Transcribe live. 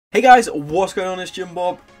Hey guys, what's going on? It's Jim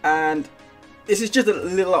Bob, and this is just a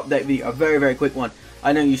little update video, a very quick one.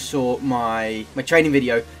 I know you saw my training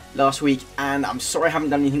video last week, and I'm sorry I haven't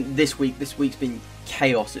done anything this week. This week's been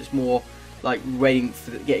chaos. It's more like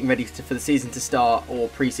getting ready for the season to start, or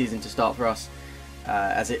pre-season to start for us,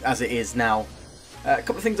 as it is now. A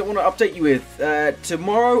couple of things I want to update you with.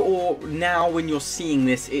 Tomorrow, or now when you're seeing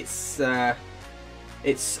this, it's the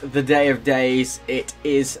day of days. It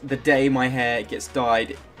is the day my hair gets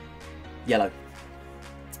dyed yellow,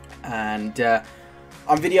 and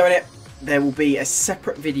I'm videoing it. There will be a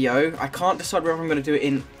separate video. I can't decide whether I'm going to do it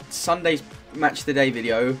in Sunday's match of the day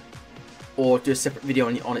video or do a separate video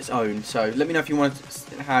on its own. So let me know if you want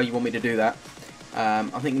how you want me to do that.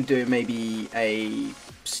 I'm thinking doing maybe a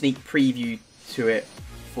sneak preview to it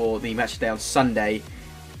for the match of the day on Sunday,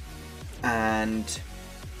 and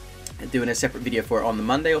doing a separate video for it on the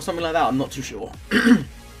Monday or something like that. I'm not too sure.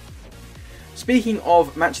 Speaking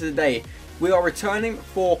of match of the day, we are returning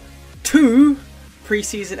for 2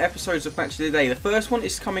 pre-season episodes of match of the day. The first one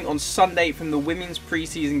is coming on Sunday from the women's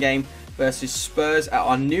pre-season game versus Spurs at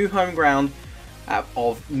our new home ground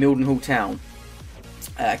of Mildenhall Town.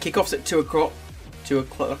 Kickoff's at 2 o'clock.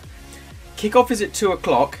 Kickoff is at 2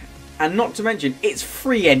 o'clock, and not to mention it's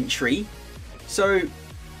free entry, so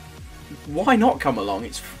why not come along?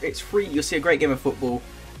 It's free. You'll see a great game of football,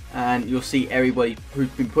 and you'll see everybody who's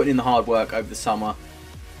been putting in the hard work over the summer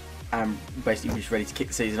and basically just ready to kick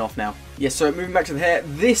the season off now. Yes, so moving back to the hair,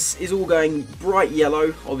 this is all going bright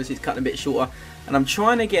yellow. Obviously it's cutting a bit shorter, and I'm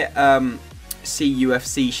trying to get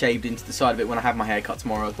CUFC shaved into the side of it when I have my hair cut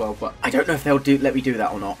tomorrow as well, but I don't know if they'll let me do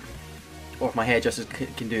that or not, or if my hairdresser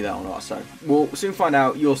can do that or not. So we'll soon find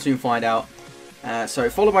out. You'll soon find out. So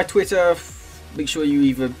follow my Twitter. Make sure you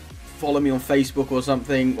either follow me on Facebook or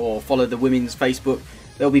something, or follow the women's Facebook.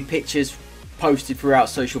 There'll be pictures posted throughout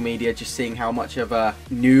social media, just seeing how much of a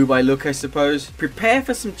noob I look, I suppose. Prepare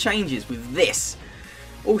for some changes with this.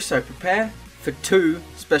 Also, prepare for 2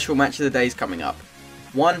 special match of the days coming up.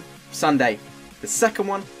 One Sunday. The second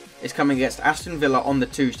one is coming against Aston Villa on the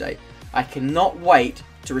Tuesday. I cannot wait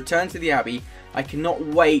to return to the Abbey. I cannot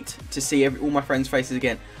wait to see all my friends' faces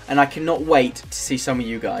again. And I cannot wait to see some of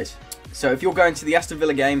you guys. So if you're going to the Aston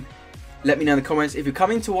Villa game, let me know in the comments. If you're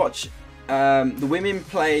coming to watch the women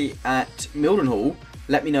play at Mildenhall,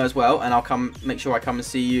 let me know as well, and I'll make sure I come and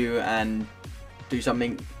see you and do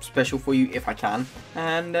something special for you if I can.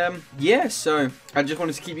 And yeah, so I just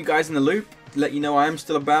wanted to keep you guys in the loop, let you know I am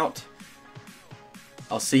still about.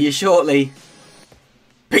 I'll see you shortly.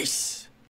 Peace.